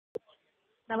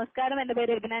നമസ്കാരം, എന്റെ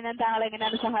പേര് എബിന. ഞാൻ താങ്കളെ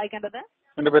എങ്ങനെയാണ് സഹായിക്കേണ്ടത്?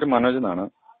 എന്റെ പേര് മനോജ് എന്നാണ്.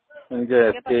 എനിക്ക്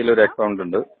SBI ഒരു അക്കൗണ്ട്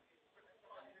ഉണ്ട്.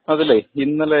 അതിലേ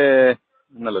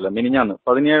ഇന്നലല്ല മിനിഞ്ഞാന്ന്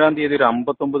 17-ാം തീയതി ഒരു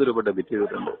 59 രൂപ ഡെബിറ്റ്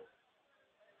ചെയ്തിട്ടുണ്ട്.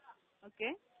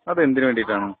 അത് എന്തിനു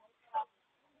വേണ്ടിയിട്ടാണ്?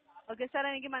 ഓക്കെ സാർ,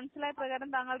 എനിക്ക് മനസ്സിലായ പ്രകാരം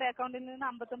താങ്കളുടെ അക്കൗണ്ടിൽ നിന്ന്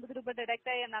 59 രൂപ ഡിഡക്ട്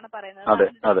ആയി എന്നാണ് പറയുന്നത്. അതെ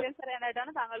അതെ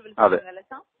അറിയാനായിട്ടാണ് താങ്കൾ അതെ വിളിച്ചിരുന്നത്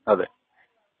സാർ. അതെ.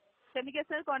 ക്ഷമിക്കുക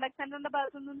സാർ, കോൺടാക്ട് സെന്ററിന്റെ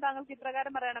ഭാഗത്തു നിന്നും താങ്കൾക്ക്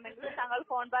ഇപ്രകാരം പറയണമെങ്കിൽ താങ്കൾ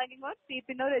ഫോൺ ബാങ്കിങ്ങോ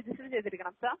ടിപിനോ രജിസ്റ്റർ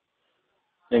ചെയ്തിരിക്കണം സാർ.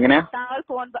 എങ്ങനെയാ? താങ്കൾ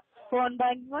ഫോൺ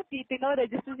ബാങ്കിങ്ങോ ടിപിനോ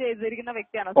രജിസ്റ്റർ ചെയ്തിരിക്കുന്ന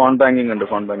വ്യക്തിയാണോ? ഫോൺ ബാങ്കിങ് ഉണ്ട്.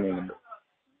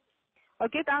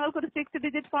 ഓക്കെ, താങ്കൾക്ക് ഒരു 6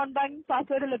 digit phone banking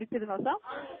password ലഭിച്ചിരുന്നോ sir?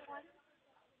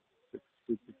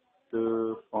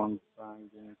 Phone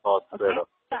banking password.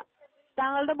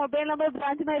 താങ്കളുടെ മൊബൈൽ നമ്പർ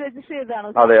ബ്രാഞ്ചുമായി രജിസ്റ്റർ ചെയ്തതാണോ?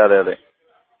 അതെ അതെ അതെ.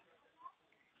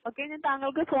 ഓക്കെ, ഞാൻ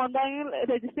താങ്കൾക്ക് ഫോൺ ബാങ്കിങ്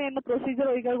രജിസ്റ്റർ ചെയ്യുന്ന പ്രൊസീജിയർ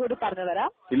ഒരിക്കൽ കൂടി പറഞ്ഞു തരാം.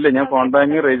 ഇല്ല, ഞാൻ ഫോൺ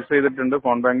ബാങ്കിങ് രജിസ്റ്റർ ചെയ്തിട്ടുണ്ട്.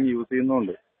 ഫോൺ ബാങ്കിങ് യൂസ്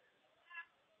ചെയ്യുന്നുണ്ട്.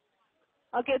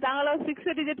 ഓക്കെ, താങ്കൾ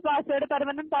 6 digit password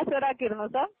permanent password ആക്കിയിരുന്നോ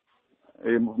sir?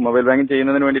 ഈ മൊബൈൽ ബാങ്കിങ്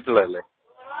ചെയ്യുന്നതിന് വേണ്ടിയിട്ടുള്ളതല്ലേ?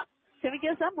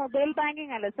 ക്ഷമിക്കുക സാർ, മൊബൈൽ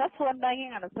ബാങ്കിങ് അല്ല സാർ, ഫോൺ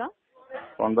ബാങ്കിങ് ആണ് സാർ.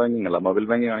 ഫോൺ ബാങ്കിങ് അല്ല, മൊബൈൽ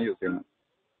ബാങ്കിങ് ആണ് യൂസ് ചെയ്യുന്നത്.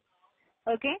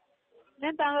 ഓക്കെ,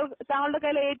 ഞാൻ താങ്കളുടെ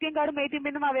കയ്യിൽ ATM കാർഡും ATM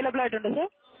പിന്നും അവൈലബിൾ ആയിട്ടുണ്ട് സാർ?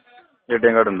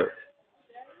 ATM കാർഡ് ഉണ്ട്.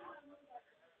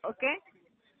 ഓക്കെ,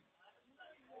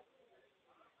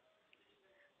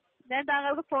 ഞാൻ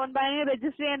താങ്കൾക്ക് ഫോൺ ബാങ്കിങ്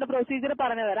രജിസ്റ്റർ ചെയ്യേണ്ട പ്രൊസീജിയർ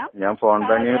പറഞ്ഞു തരാം. ഞാൻ ഫോൺ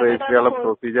ബാങ്കിങ് രജിസ്റ്റർ ചെയ്യാനുള്ള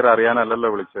പ്രൊസീജിയർ അറിയാനല്ലല്ലോ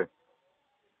വിളിച്ചത്.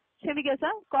 ക്ഷമിക്കുക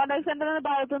സാർ, കോൺടാക്ട് സെന്ററിന്റെ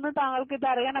ഭാഗത്തുനിന്ന് താങ്കൾക്ക് ഇത്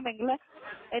അറിയണമെങ്കിൽ,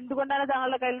 എന്തുകൊണ്ടാണ്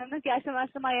താങ്കളുടെ കയ്യിൽ നിന്ന് ക്യാഷ്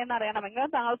നഷ്ടമായി എന്ന് അറിയണമെങ്കിൽ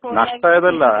താങ്കൾ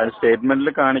നഷ്ടമായതല്ല,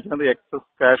 സ്റ്റേറ്റ്മെന്റിൽ കാണിക്കുന്നത് എക്സസ്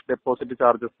ക്യാഷ് ഡെപ്പോസിറ്റ്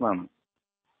ചാർജസ് എന്നാണ്.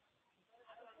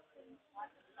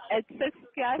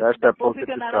 Cash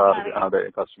deposit charge. അതെ,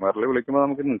 കസ്റ്റമറിൽ വിളിക്കുമ്പോൾ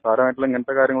നമുക്ക് നിസ്സാരമായിട്ടുള്ള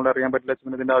ഇങ്ങനത്തെ കാര്യങ്ങൾ അറിയാൻ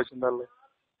പറ്റില്ല. ഇതിന്റെ ആവശ്യം എന്താണല്ലോ?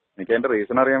 എനിക്ക് അതിന്റെ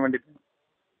റീസൺ അറിയാൻ വേണ്ടിട്ട്.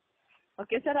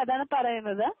 ഓക്കെ സാർ, അതാണ്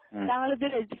പറയുന്നത്. താങ്കൾ ഇത്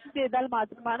രജിസ്റ്റർ ചെയ്താൽ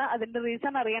മാത്രമാണ് അതിന്റെ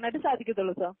റീസൺ അറിയാനായിട്ട്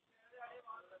സാധിക്കത്തുള്ളൂ സാർ.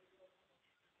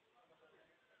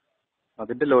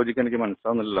 അതിന്റെ ലോജിക്ക് എനിക്ക്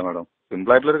മനസ്സിലാവുന്നില്ല മാഡം.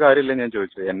 സിമ്പിൾ ആയിട്ടുള്ള ഒരു കാര്യമില്ല ഞാൻ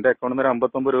ചോദിച്ചത്. എന്റെ അക്കൗണ്ടിൽ നിന്ന്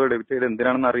 59 രൂപ ഡെബിറ്റ് ചെയ്ത്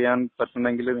എന്തിനാണെന്ന് അറിയാൻ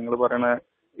പറ്റുന്നെങ്കിൽ നിങ്ങൾ പറയണ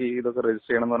ഇതൊക്കെ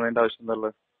രജിസ്റ്റർ ചെയ്യണം എന്ന് പറഞ്ഞതിന്റെ ആവശ്യം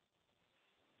എന്തല്ലോ?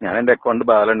 ഞാൻ എന്റെ അക്കൗണ്ട്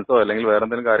ബാലൻസോ അല്ലെങ്കിൽ വേറെ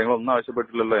എന്തെങ്കിലും കാര്യങ്ങളോ ഒന്നും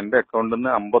ആവശ്യപ്പെട്ടില്ലല്ലോ. എന്റെ അക്കൗണ്ടിൽ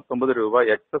നിന്ന് 59 രൂപ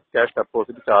എക്സസ് ക്യാഷ്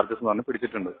ഡെപ്പോസിറ്റ് ചാർജസ് എന്ന് പറഞ്ഞ്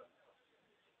പിടിച്ചിട്ടുണ്ട്.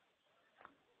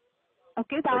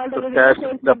 ക്യാഷ്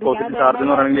ഡെപ്പോസിറ്റ് ചാർജ്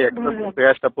എന്ന് പറയുന്നത് എക്സസ്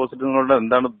ക്യാഷ് ഡെപ്പോസിറ്റ് എന്നുള്ളത്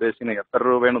എന്താണ് ഉദ്ദേശിക്കുന്നത്, എത്ര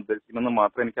രൂപയാണ് ഉദ്ദേശിക്കുന്നത്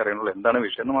മാത്രമേ എനിക്ക് അറിയണുള്ളൂ. എന്താണ്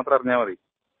വിഷയം എന്ന് മാത്രം അറിഞ്ഞാൽ മതി.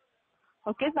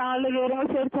 ഓക്കെ, താങ്കളുടെ വിവരങ്ങൾ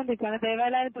ചോദിച്ചുകൊണ്ടിരിക്കുകയാണ്.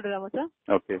 ദയവായി തുടരാമോ sir?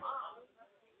 Okay,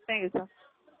 thank you sir.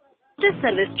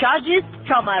 Service charges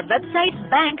from our website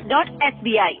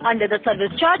bank.sbi under the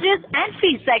service charges and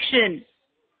fees section.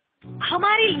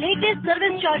 हमारी लेटेस्ट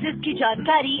सर्विस चार्जेस की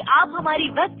जानकारी आप हमारी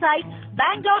वेबसाइट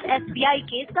bank.sbi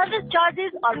के सर्विस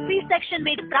चार्जेस और फीस सेक्शन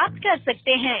में प्राप्त कर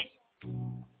सकते हैं.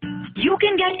 You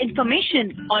can get information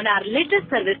on our latest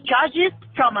service charges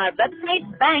from our website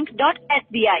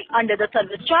bank.sbi under the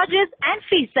service charges and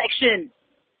fees section.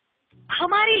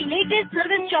 हमारी लेटेस्ट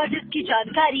सर्विस चार्जेस की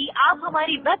जानकारी आप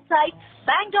हमारी वेबसाइट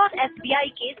bank.sbi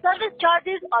के सर्विस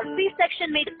चार्जेस और फीस सेक्शन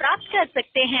में प्राप्त कर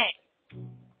सकते हैं.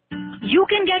 You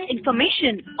can get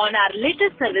information on our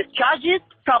latest service charges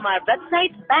from our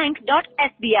website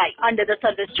bank.sbi under the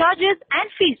service charges and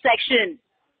fees section.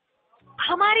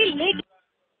 हमारी लेटेस्ट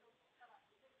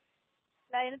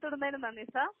ലൈന് തുടർന്നതിന് നന്ദി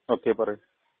സാർ. ഓക്കെ പറയൂ.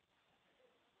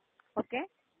 ഓക്കെ,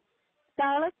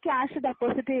 താങ്കൾ ക്യാഷ്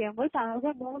ഡെപ്പോസിറ്റ് ചെയ്യുമ്പോൾ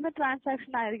താങ്കൾക്ക് 3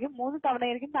 ട്രാൻസാക്ഷൻ ആയിരിക്കും, 3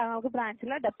 തവണയായിരിക്കും താങ്കൾക്ക്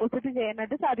ബ്രാഞ്ചിൽ ഡെപ്പോസിറ്റ്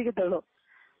ചെയ്യാനായിട്ട് സാധിക്കത്തുള്ളൂ.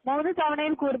 3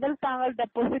 തവണയിൽ കൂടുതൽ താങ്കൾ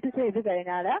ഡെപ്പോസിറ്റ് ചെയ്ത്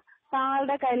കഴിഞ്ഞാൽ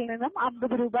താങ്കളുടെ കയ്യിൽ നിന്നും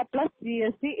 50 രൂപ പ്ലസ്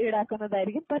GST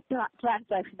ഈടാക്കുന്നതായിരിക്കും പെർ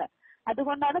ട്രാൻസാക്ഷന്.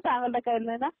 അതുകൊണ്ടാണ് താങ്കളുടെ കയ്യിൽ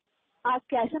നിന്ന് ആ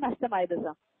ക്യാഷ് നഷ്ടമായത്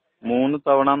സാർ. 3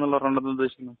 തവണ എന്നുള്ള പറഞ്ഞത്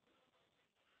ഉദ്ദേശിക്കുന്നത്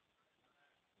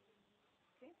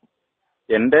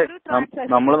എന്റെ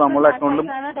നമ്മളെ അക്കൗണ്ടിലും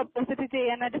ഡെപ്പോസിറ്റ്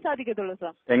ചെയ്യാനായിട്ട് സാധിക്കത്തുള്ളൂ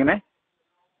സാർ. എങ്ങനെ?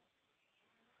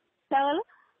 താങ്കൾ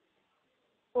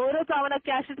ഓരോ തവണ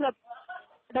ക്യാഷ്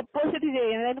ഡെപ്പോസിറ്റ്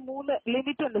ചെയ്യുന്നതിന് 3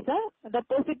 ലിമിറ്റ് ഉണ്ട് സാർ.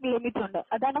 ഡെപ്പോസിറ്റ് ലിമിറ്റ് ഉണ്ട്.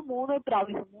 അതാണ് 3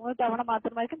 പ്രാവശ്യം. 3 തവണ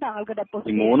മാത്രമായിരിക്കും താങ്കൾക്ക്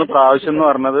ഡെപ്പോസിറ്റ്. 3 പ്രാവശ്യം എന്ന്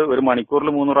പറഞ്ഞത് ഒരു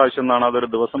മണിക്കൂറിൽ 3 പ്രാവശ്യം എന്നാണോ, അതൊരു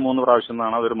ദിവസം 3 പ്രാവശ്യം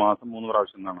എന്നാണോ, അതൊരു മാസം 3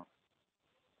 പ്രാവശ്യം എന്നാണോ?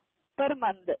 Per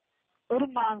month.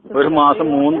 ഒരു മാസം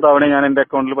 3 തവണ ഞാൻ എന്റെ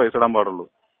അക്കൗണ്ടിൽ പൈസ ഇടാൻ പാടുള്ളൂ.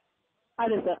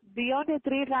 അതെ sir, beyond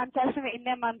 3 transaction in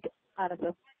A month ആണ്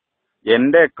സാർ.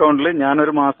 എന്റെ അക്കൗണ്ടിൽ ഞാൻ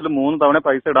ഒരു മാസത്തിൽ 3 തവണ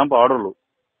പൈസ ഇടാൻ പാടുള്ളൂ.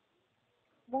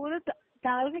 3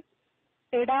 താങ്കൾക്ക്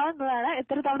ഇടാവുന്നതാണ്,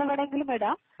 എത്ര തവണ വേണമെങ്കിലും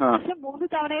ഇടാം. പക്ഷെ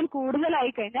 3 തവണയിൽ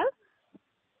കൂടുതലായി കഴിഞ്ഞാൽ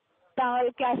താങ്കൾ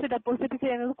ക്യാഷ് ഡെപ്പോസിറ്റ്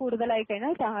ചെയ്യുന്നത് കൂടുതലായി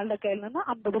കഴിഞ്ഞാൽ താങ്കളുടെ കയ്യിൽ നിന്ന്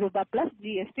 50 രൂപ പ്ലസ്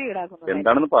GST ഈടാക്കുന്നത്.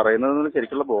 എന്താണെന്ന് പറയുന്നത്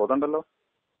ശരിക്കുള്ള ബോധം ഉണ്ടല്ലോ.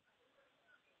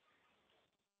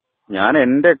 ഞാൻ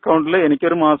എന്റെ അക്കൗണ്ടിൽ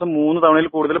എനിക്കൊരു മാസം 3 തവണയിൽ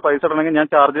കൂടുതൽ പൈസ ഇടണമെങ്കിൽ ഞാൻ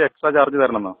എക്സ്ട്രാ ചാർജ്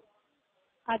തരണമെന്നോ?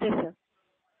 അതെ സർ.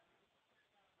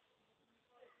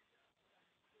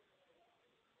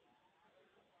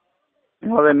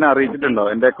 അത് എന്നെ അറിയിച്ചിട്ടുണ്ടോ?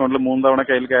 എന്റെ അക്കൗണ്ടിൽ 3 തവണ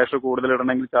കയ്യിൽ ക്യാഷ് കൂടുതൽ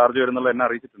ഇടണമെങ്കിൽ ചാർജ് വരുന്നുള്ള എന്നെ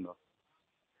അറിയിച്ചിട്ടുണ്ടോ?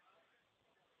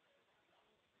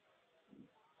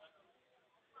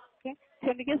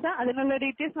 ക്ഷമിക്കുക സാർ, അതിനുള്ള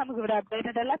ഡീറ്റെയിൽസ് നമുക്ക് ഇവിടെ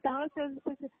അപ്ഡേറ്റഡ് അല്ല. താങ്കൾ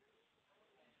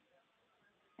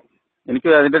എനിക്ക്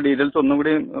അതിന്റെ ഡീറ്റെയിൽസ്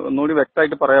ഒന്നുകൂടി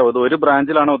വ്യക്തമായിട്ട് പറയാമോ? അത് ഒരു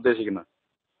ബ്രാഞ്ചിലാണോ ഉദ്ദേശിക്കുന്നത്?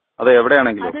 അത്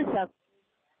എവിടെയാണെങ്കിലും? അതെ സാർ,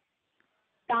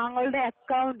 താങ്കളുടെ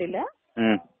അക്കൗണ്ടില്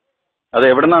അത്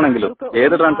എവിടെ നിന്നാണെങ്കിലും,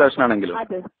 ഏത് ട്രാൻസാക്ഷൻ ആണെങ്കിലും.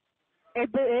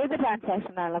 അത് ഏത്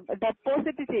ട്രാൻസാക്ഷൻ ആണെങ്കിലും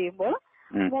ഡെപ്പോസിറ്റ് ചെയ്യുമ്പോൾ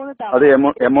 3 തവണ. അത്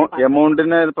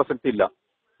എമൗണ്ടിന് പ്രസക്തി ഇല്ല.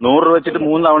 100 രൂപ വെച്ചിട്ട്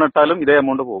 3 തവണ ഇട്ടാലും ഇതേ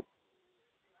എമൗണ്ട് പോകും.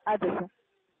 അതെ സാർ.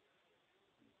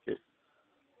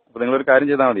 അപ്പൊ നിങ്ങളൊരു കാര്യം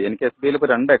ചെയ്താൽ മതി. എനിക്ക് SBI ഇപ്പോൾ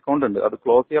 2 അക്കൗണ്ട് ഉണ്ട്. അത്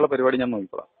ക്ലോസ് ചെയ്യാനുള്ള പരിപാടി ഞാൻ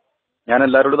നോക്കിക്കോളാം. ഞാൻ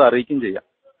എല്ലാവരോടും ഇത് അറിയിക്കും ചെയ്യാം.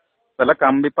 വല്ല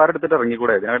കമ്പിപ്പാരെടുത്തിട്ട്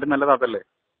ഇറങ്ങിക്കൂടെ? ഇതിനായിട്ട് നല്ലത് അതല്ലേ?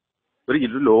 ഒരു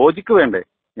ലോജിക്ക് വേണ്ടേ?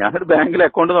 ഞാനൊരു ബാങ്കിൽ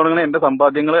അക്കൗണ്ട് തുടങ്ങണേ എന്റെ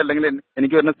സമ്പാദ്യങ്ങൾ അല്ലെങ്കിൽ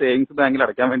എനിക്ക് വരുന്ന സേവിങ്സ് ബാങ്കിൽ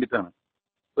അടയ്ക്കാൻ വേണ്ടിയിട്ടാണ്.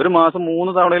 ഒരു മാസം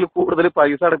 3 തവണയിൽ കൂടുതൽ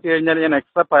പൈസ അടച്ചു കഴിഞ്ഞാൽ ഞാൻ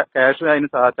എക്സ്ട്രാ ക്യാഷ് അതിന്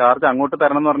ചാർജ് അങ്ങോട്ട്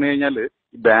തരണം എന്ന് പറഞ്ഞു കഴിഞ്ഞാൽ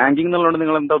ഈ ബാങ്കിങ് എന്നുള്ളത്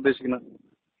നിങ്ങൾ എന്താ ഉദ്ദേശിക്കുന്നത്?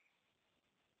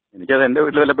 എനിക്കത് എന്റെ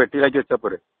വീട്ടിൽ വല്ല പെട്ടിയിലാക്കി വെച്ചാൽ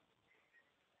പോരെ.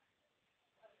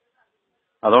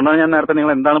 അതുകൊണ്ടാണ് ഞാൻ നേരത്തെ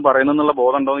നിങ്ങൾ എന്താണ് പറയുന്നത് എന്നുള്ള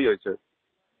ബോധം ഉണ്ടോ എന്ന് ചോദിച്ചത്.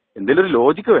 എന്തെങ്കിലും ഒരു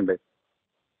ലോജിക്ക് വേണ്ടേ?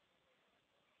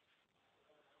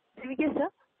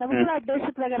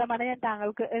 പ്രകാരമാണ് ഞാൻ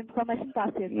താങ്കൾക്ക് ഇൻഫർമേഷൻ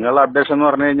പാസ് ചെയ്തത്. നിങ്ങളുടെ അപ്ഡേഷൻ എന്ന്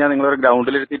പറഞ്ഞു കഴിഞ്ഞാൽ നിങ്ങളൊരു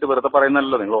ഗ്രൗണ്ടിൽ ഇരുത്തിയിട്ട് വെറുതെ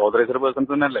പറയുന്നല്ലോ. നിങ്ങൾ ഓതറൈസ്ഡ്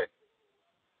പേഴ്സൺസ് തന്നെയല്ലേ?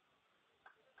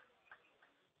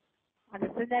 അതെ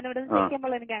സാർ, ഞാനിവിടെ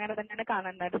നിൽക്കുമ്പോൾ എനിക്ക് അങ്ങനെ തന്നെയാണ്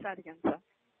കാണാനായിട്ട് സാധിക്കും സാർ.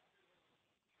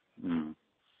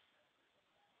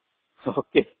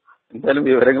 ഓക്കെ, എന്തായാലും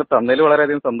വിവരങ്ങൾ തന്നതിൽ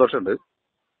വളരെയധികം സന്തോഷമുണ്ട്.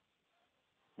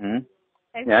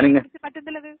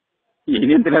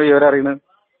 ഇനി എന്തിനാ വിവരം അറിയുന്നത്?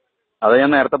 അത് ഞാൻ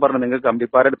നേരത്തെ പറഞ്ഞു, നിങ്ങൾക്ക്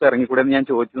കമ്പിപ്പാരെടുത്ത് ഇറങ്ങിക്കൂടെ എന്ന് ഞാൻ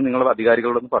ചോദിച്ചത് നിങ്ങൾ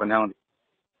അധികാരികളോടൊന്ന് പറഞ്ഞാൽ മതി.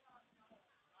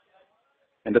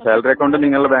 എന്റെ സാലറി അക്കൗണ്ട്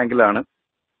നിങ്ങളുടെ ബാങ്കിലാണ്,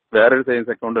 വേറൊരു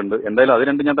സേവിങ്സ് അക്കൗണ്ട് ഉണ്ട്. എന്തായാലും അത്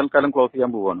രണ്ടും ഞാൻ തൽക്കാലം ക്ലോസ്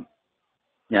ചെയ്യാൻ പോവാണ്.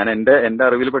 ഞാൻ എന്റെ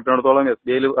അറിവിൽ പെട്ടിടത്തോളം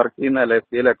SBI വർക്ക് ചെയ്യുന്നതല്ല,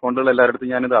 SBI അക്കൗണ്ടുകൾ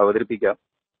എല്ലാവരുടെ ഞാനിത് അവതരിപ്പിക്കാം.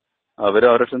 അവർ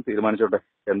അവരുടെ തീരുമാനിച്ചോട്ടെ.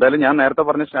 എന്തായാലും ഞാൻ നേരത്തെ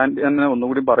പറഞ്ഞ സ്റ്റാൻഡ് ഞാൻ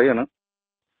ഒന്നുകൂടി പറയാണ്,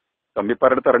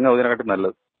 കമ്പിപ്പാരെടുത്ത് ഇറങ്ങുക അതിനെക്കാട്ടി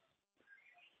നല്ലത്.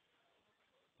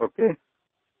 Okay,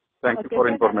 thank you for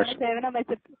information.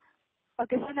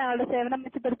 Okay sir, ഞങ്ങളുടെ സേവനം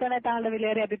മെച്ചപ്പെടുത്താനായി താങ്കളുടെ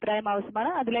വിലയേറിയ അഭിപ്രായം ആവശ്യമാണ്.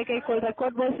 അതിലേക്ക് ഇപ്പോൾ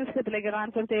റെക്കോർഡ് വോയിസ് സിസ്റ്റത്തിലേക്ക്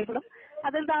ട്രാൻസ്ഫർ ചെയ്യപ്പെടും.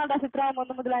 അതിൽ താങ്കളുടെ അഭിപ്രായം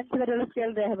 1 മുതൽ 5 വരെയുള്ള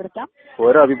സ്കെയിൽ രേഖപ്പെടുത്താം.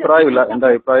 ഒരു അഭിപ്രായമില്ല. എന്റെ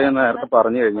അഭിപ്രായം ഞാൻ നേരത്തെ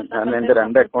പറഞ്ഞു കഴിഞ്ഞു. ഞാൻ എന്റെ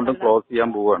 2 അക്കൗണ്ടും ക്ലോസ്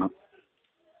ചെയ്യാൻ പോവാണ്.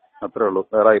 അത്രേ ഉള്ളൂ,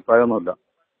 വേറെ അഭിപ്രായമൊന്നുമില്ല.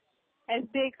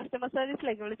 SBI കസ്റ്റമർ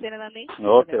സർവീസിലേക്ക് വിളിച്ചതിന് നന്ദി.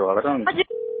 ഓക്കെ, വളരെ നന്ദി.